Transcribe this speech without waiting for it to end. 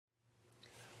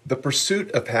The pursuit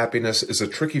of happiness is a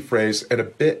tricky phrase and a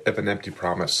bit of an empty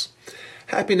promise.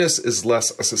 Happiness is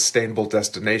less a sustainable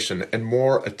destination and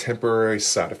more a temporary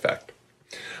side effect.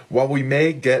 While we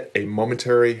may get a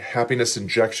momentary happiness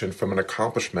injection from an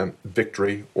accomplishment,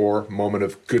 victory, or moment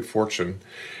of good fortune,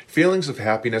 feelings of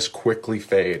happiness quickly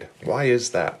fade. Why is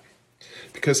that?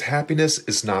 Because happiness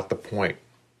is not the point.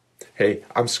 Hey,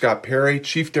 I'm Scott Perry,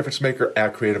 Chief Difference Maker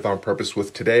at Creative on Purpose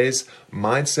with today's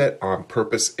Mindset on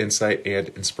Purpose, Insight, and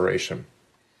Inspiration.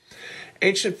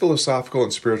 Ancient philosophical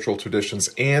and spiritual traditions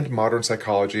and modern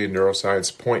psychology and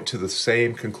neuroscience point to the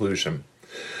same conclusion.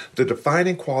 The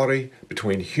defining quality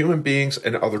between human beings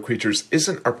and other creatures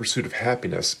isn't our pursuit of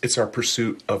happiness, it's our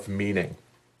pursuit of meaning.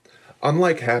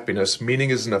 Unlike happiness, meaning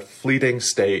isn't a fleeting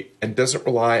state and doesn't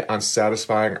rely on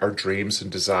satisfying our dreams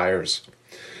and desires.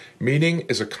 Meaning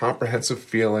is a comprehensive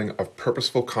feeling of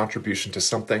purposeful contribution to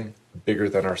something bigger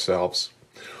than ourselves.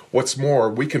 What's more,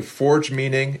 we can forge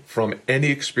meaning from any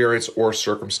experience or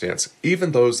circumstance,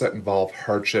 even those that involve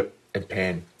hardship and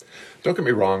pain. Don't get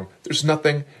me wrong, there's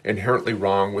nothing inherently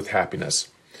wrong with happiness.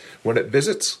 When it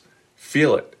visits,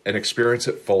 feel it and experience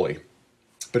it fully.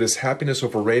 But is happiness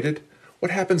overrated? What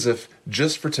happens if,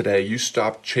 just for today, you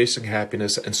stopped chasing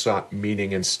happiness and sought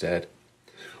meaning instead?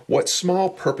 What small,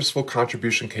 purposeful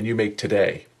contribution can you make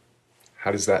today?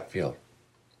 How does that feel?